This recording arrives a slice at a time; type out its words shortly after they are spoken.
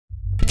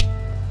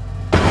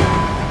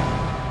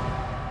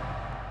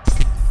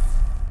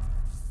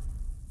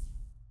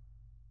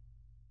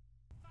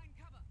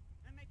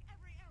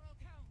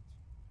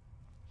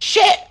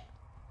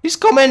He's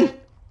coming!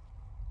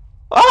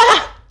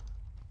 Ah!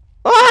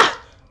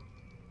 Ah!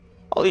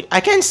 Oh,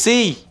 I can't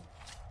see!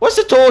 Where's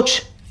the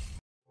torch?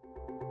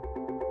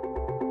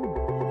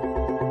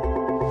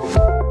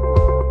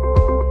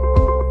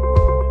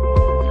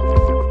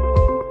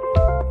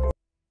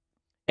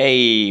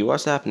 Hey,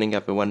 what's happening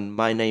everyone?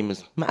 My name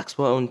is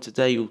Maxwell and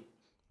today we're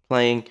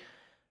playing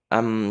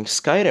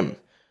Skyrim.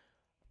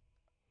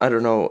 I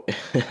don't know,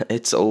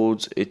 it's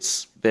old,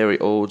 it's very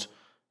old.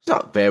 It's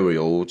not very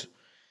old.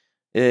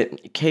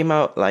 It came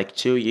out like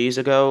 2 years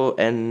ago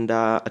and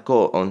I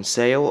got it on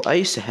sale. I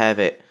used to have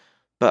it,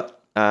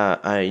 but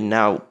I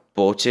now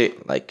bought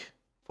it, like,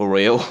 for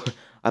real.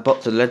 I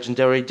bought the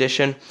Legendary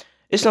Edition.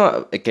 It's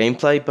not a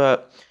gameplay,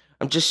 but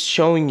I'm just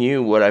showing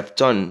you what I've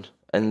done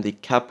in the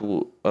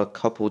a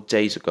couple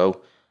days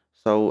ago.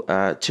 So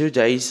 2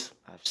 days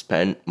I've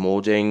spent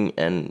modding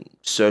and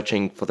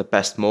searching for the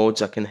best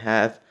mods I can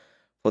have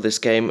for this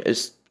game.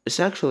 It's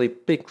actually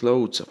big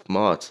loads of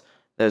mods.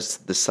 There's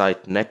the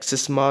site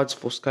Nexus Mods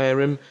for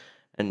Skyrim,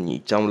 and you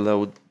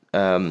download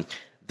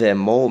their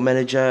mod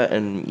manager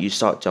and you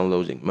start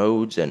downloading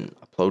modes and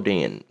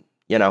uploading, and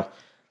you know.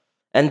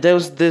 And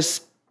there's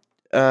this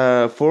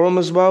forum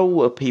as well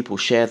where people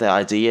share their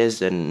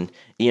ideas and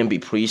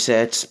EMB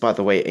presets. By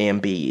the way,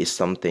 EMB is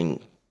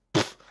something,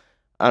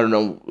 I don't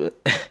know,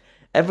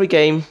 every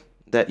game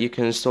that you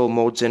can install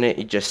mods in it,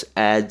 you just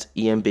add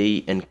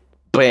EMB and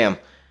bam,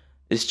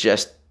 it's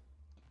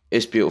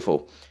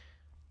beautiful.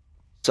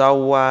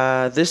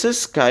 So this is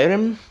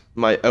Skyrim,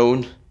 my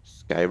own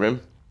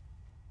Skyrim.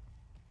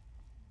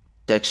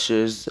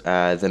 Textures,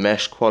 the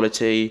mesh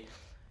quality,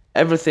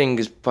 everything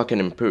is fucking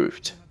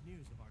improved.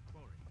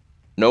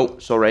 No,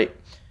 sorry.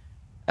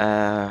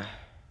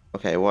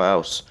 Okay, what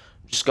else?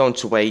 I'm just going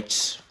to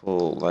wait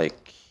for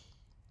like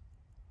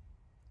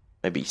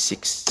maybe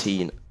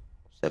 16,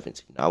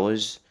 17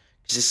 hours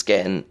because it's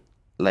getting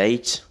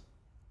late.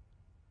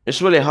 It's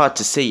really hard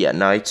to see at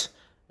night,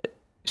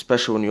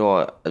 especially when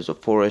you're as a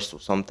forest or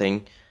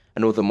something,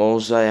 and all the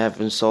mods I have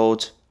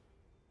installed.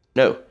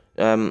 No,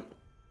 can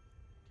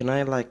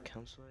I like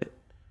cancel it?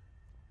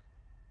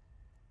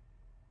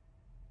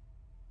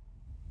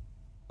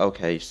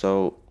 Okay,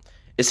 so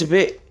it's a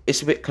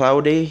bit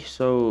cloudy,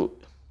 so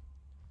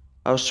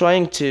I was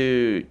trying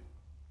to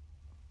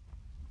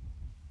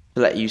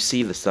let you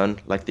see the sun,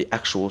 like the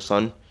actual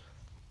sun.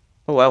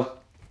 Oh well.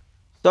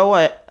 So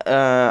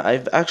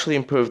I've actually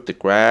improved the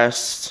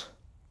grass.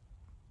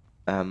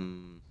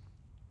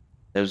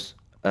 There's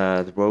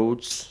the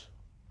roads.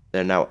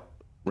 They're now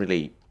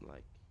really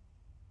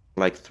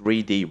like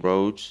 3D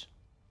roads.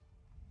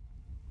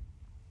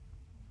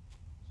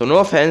 So no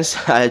offense,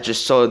 I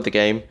just started the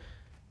game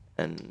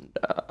and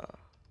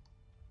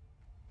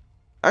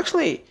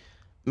actually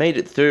made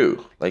it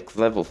through like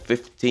level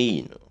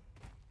 15.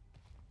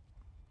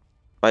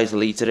 I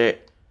deleted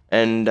it,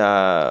 and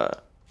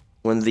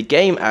when the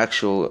game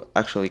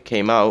actually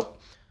came out,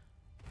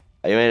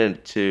 I made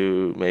it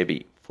to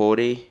maybe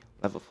 40,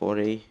 level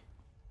 40,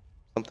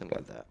 something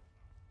like that.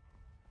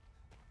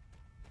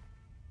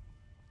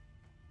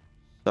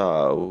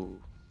 So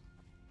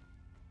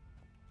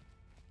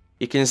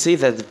you can see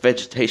that the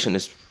vegetation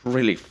is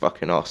really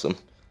fucking awesome.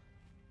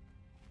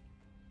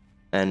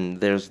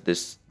 And there's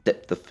this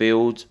depth of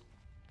field.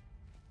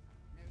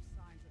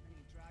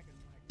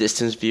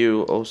 Distance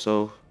view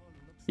also.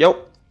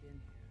 Yo!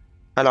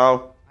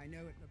 Hello! I know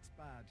it looks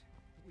bad,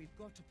 but we've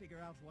got to figure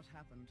out what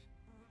happened.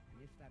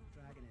 And if that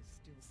dragon is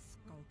still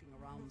skulking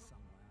around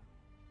somewhere.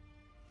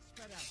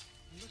 Spread out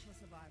and look for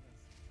survivors.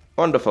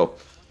 Wonderful.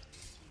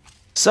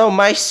 So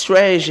my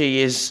strategy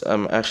is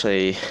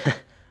actually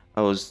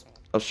I was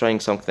trying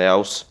something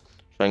else,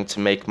 trying to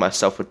make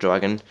myself a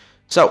dragon.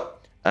 So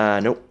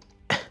nope.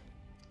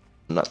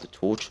 Not the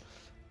torch.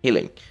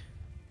 Healing.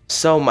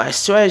 So my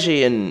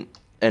strategy in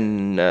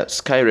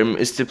Skyrim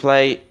is to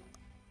play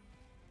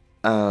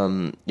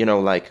you know,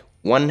 like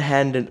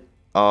one-handed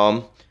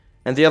arm,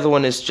 and the other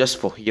one is just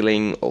for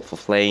healing or for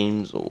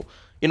flames, or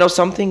you know,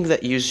 something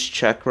that uses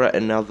chakra,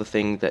 and another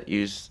thing that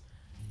uses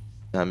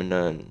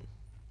stamina. And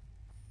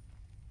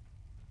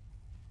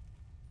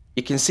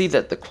you can see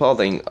that the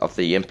clothing of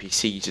the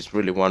NPCs is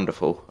really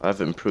wonderful.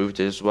 I've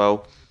improved it as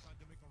well.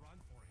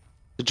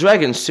 The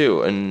dragons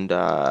too, and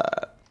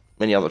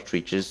many other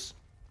creatures.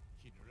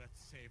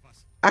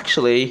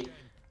 Actually,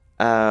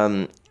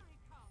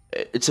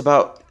 it's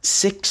about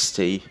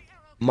 60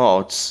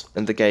 mods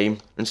in the game,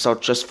 and so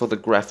just for the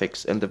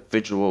graphics and the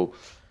visual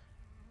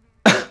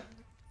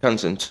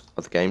content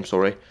of the game.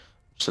 Sorry,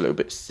 just a little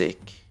bit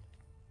sick.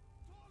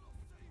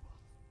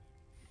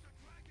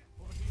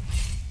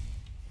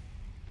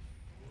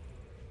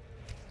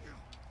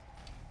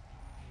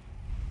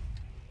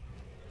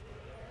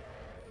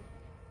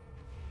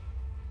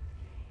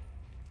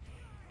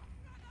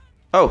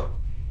 Oh,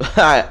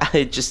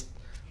 I just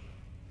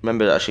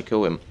remembered I should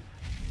kill him.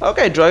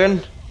 Okay,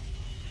 dragon.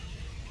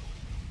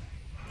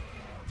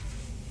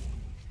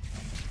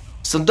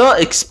 So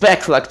don't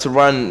expect like to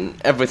run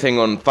everything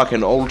on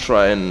fucking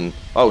ultra and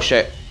oh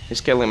shit,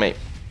 he's killing me.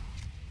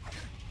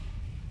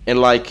 In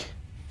like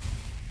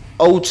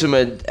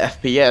ultimate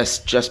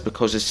FPS just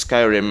because it's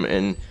Skyrim,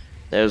 and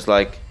there's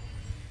like,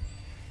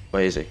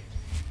 where is it?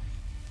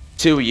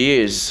 2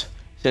 years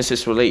since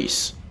its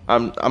release.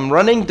 I'm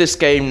running this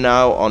game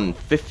now on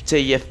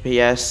 50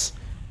 FPS,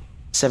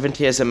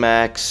 70 as a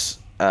max,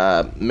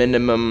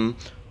 minimum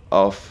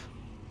of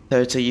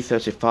 30,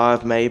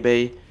 35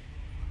 maybe.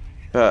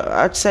 But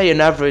I'd say an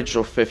average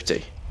of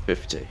 50,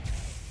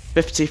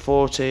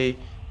 40,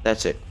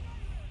 that's it.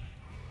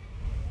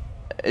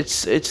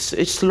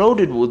 It's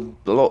loaded with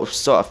a lot of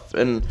stuff,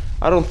 and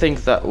I don't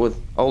think that would,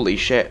 holy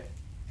shit.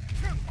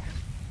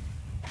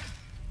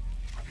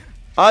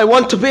 I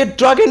want to be a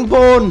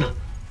dragonborn!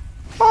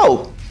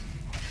 Oh!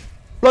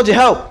 Bloody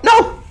hell!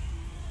 No!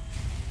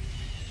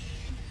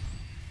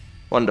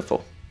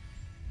 Wonderful.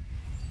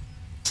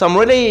 So I'm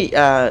really,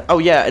 oh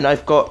yeah, and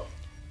I've got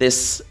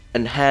this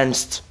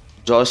enhanced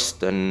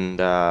dust, and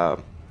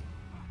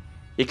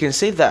you can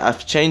see that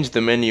I've changed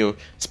the menu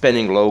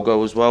spinning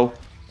logo as well.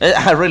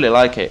 I really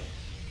like it.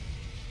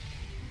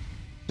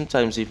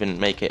 Sometimes even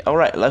make it.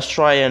 Alright, let's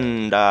try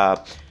and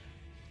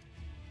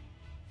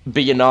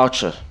be an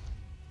archer.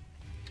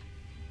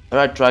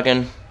 Alright,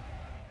 dragon.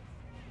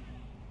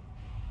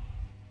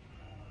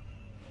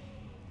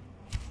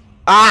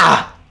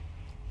 Ah!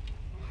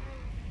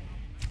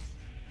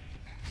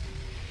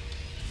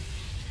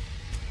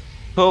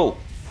 Cool.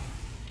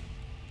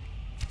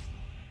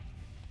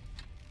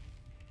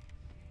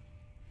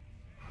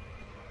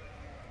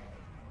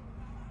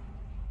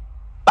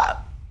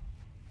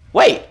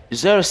 Wait,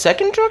 is there a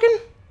second dragon?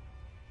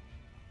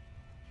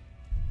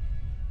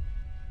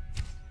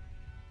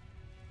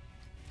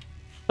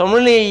 I'm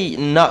really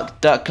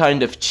not that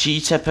kind of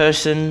cheater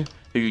person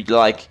who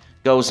like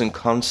goes in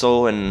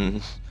console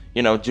and,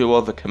 you know, do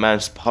all the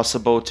commands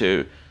possible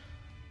to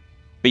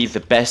be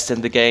the best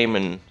in the game,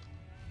 and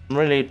I'm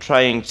really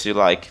trying to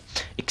like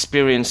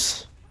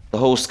experience the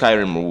whole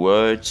Skyrim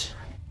world.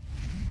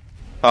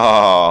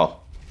 Oh,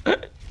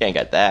 can't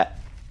get that.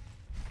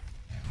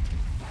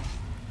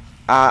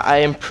 I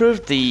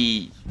improved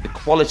the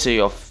quality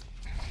of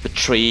the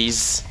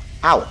trees.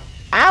 Ow!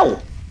 Ow!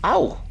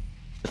 Ow!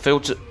 The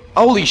filter.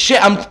 Holy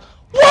shit! I'm.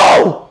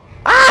 Whoa!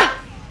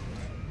 Ah!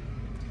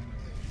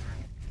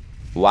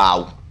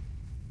 Wow.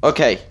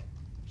 Okay.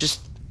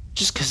 Just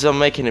because I'm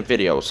making a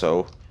video,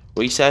 so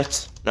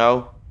reset.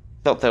 No.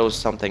 Thought there was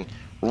something.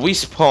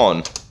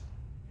 Respawn.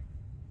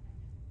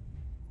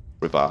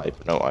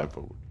 Revive. No, I'm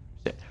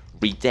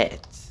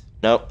redead.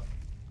 No.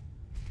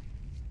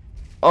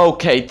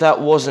 Okay,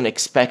 that wasn't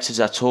expected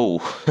at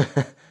all.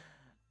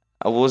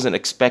 I wasn't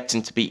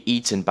expecting to be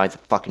eaten by the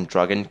fucking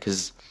dragon,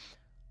 because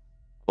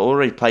I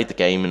already played the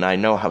game and I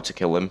know how to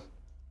kill him.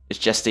 It's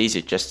just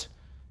easy, just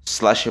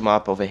slash him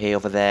up over here,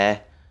 over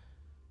there.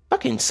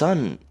 Fucking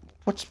sun.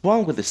 What's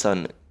wrong with the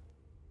sun?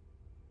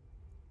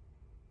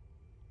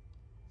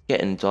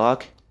 Getting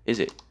dark, is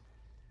it?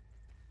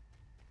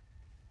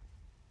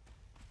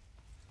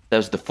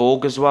 There's the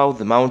fog as well,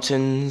 the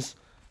mountains,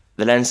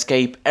 the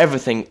landscape,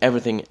 everything,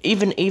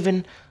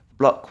 even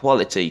block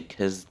quality,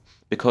 because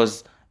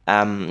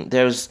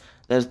there's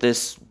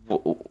this.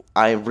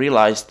 I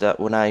realized that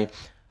when I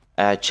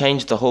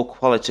changed the whole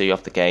quality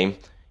of the game,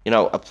 you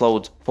know,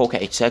 upload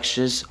 4K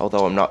textures,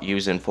 although I'm not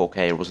using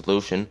 4K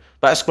resolution,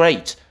 but that's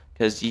great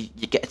because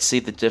you get to see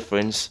the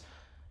difference,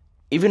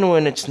 even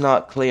when it's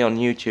not clear on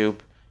YouTube.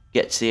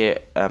 You get to see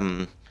it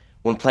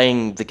when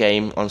playing the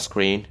game on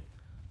screen.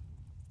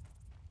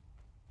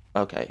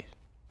 Okay.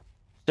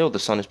 Still, the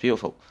sun is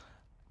beautiful.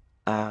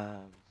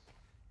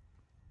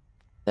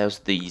 There's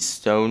these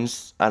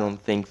stones. I don't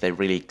think they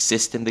really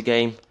exist in the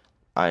game.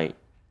 I've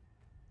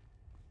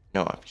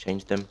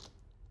changed them.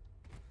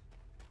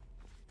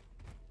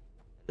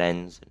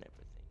 Lens and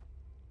everything.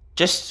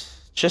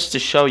 Just to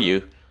show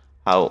you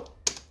how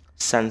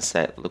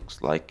sunset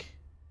looks like.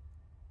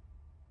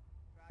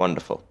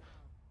 Wonderful.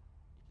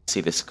 See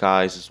the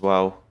skies as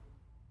well.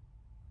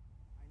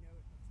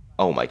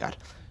 Oh my god.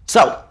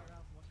 So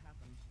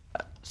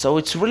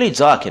it's really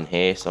dark in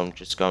here, so I'm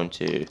just going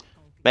to...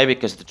 Maybe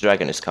because the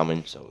dragon is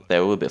coming, so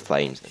there will be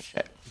flames and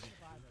shit.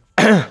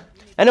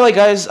 Anyway,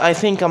 guys, I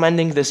think I'm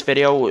ending this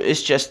video. It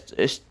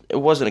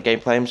wasn't a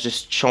gameplay, I'm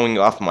just showing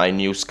off my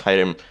new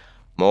Skyrim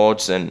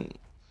mods, and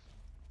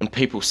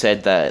people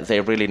said that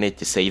they really need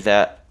to see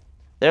that.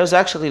 There's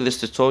actually this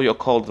tutorial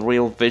called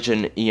Real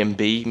Vision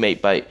EMB,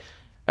 made by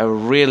a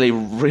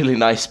really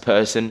nice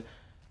person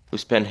who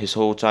spent his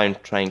whole time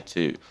trying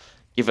to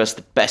give us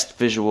the best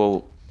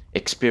visual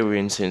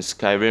experience in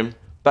Skyrim,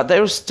 but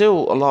there's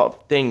still a lot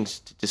of things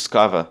to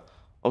discover.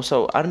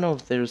 Also, I don't know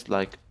if there's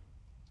like,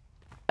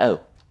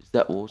 oh, is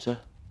that water?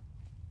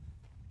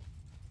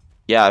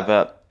 Yeah,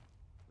 but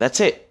that's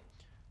it.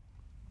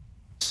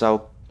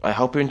 So I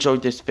hope you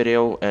enjoyed this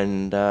video,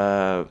 and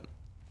yeah,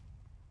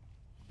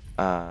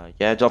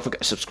 don't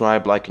forget to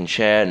subscribe, like, and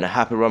share, and a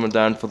happy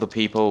Ramadan for the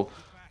people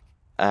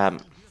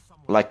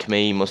like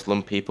me,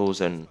 Muslim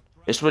peoples, and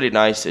it's really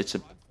nice. It's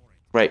a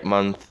great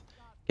month.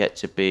 Get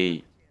to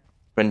be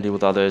friendly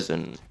with others,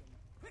 and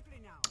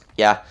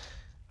yeah.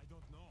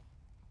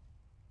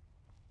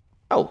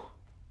 Oh,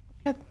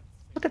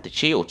 look at at the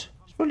shield.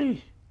 It's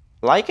really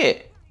like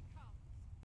it.